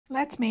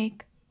Let's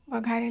make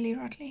vaghareli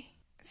rotli.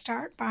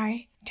 Start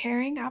by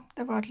tearing up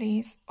the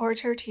rotlis or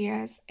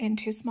tortillas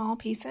into small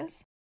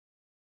pieces.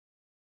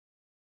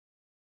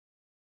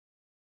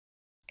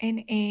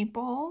 In a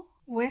bowl,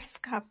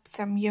 whisk up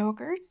some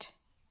yogurt.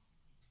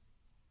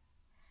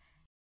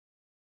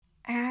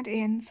 Add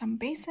in some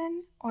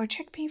besan or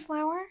chickpea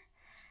flour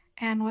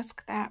and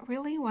whisk that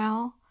really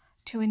well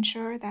to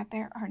ensure that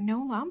there are no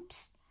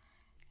lumps.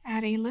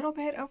 Add a little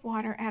bit of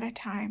water at a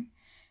time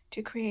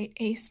to create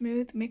a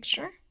smooth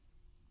mixture.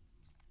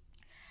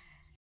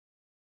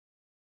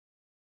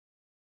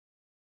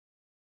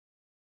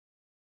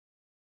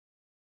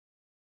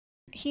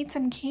 Heat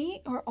some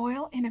ghee or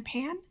oil in a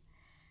pan.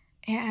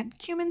 Add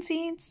cumin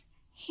seeds,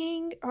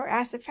 hing or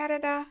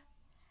asafoetida,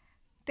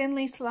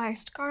 thinly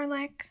sliced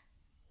garlic,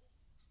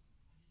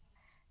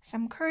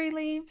 some curry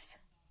leaves,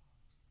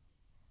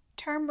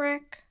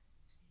 turmeric,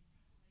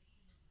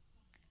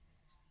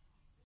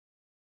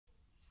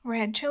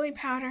 red chili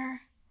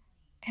powder,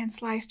 and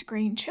sliced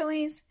green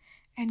chilies,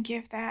 and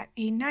give that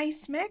a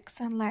nice mix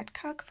and let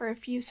cook for a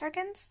few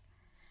seconds.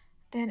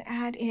 Then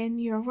add in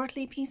your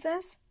rotli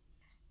pieces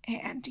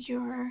and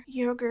your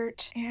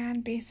yogurt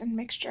and besan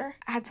mixture.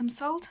 Add some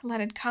salt, let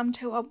it come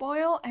to a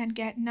boil and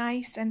get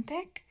nice and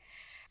thick.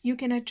 You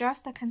can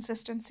adjust the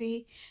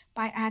consistency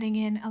by adding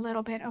in a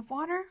little bit of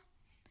water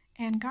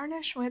and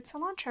garnish with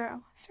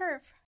cilantro.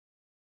 Serve.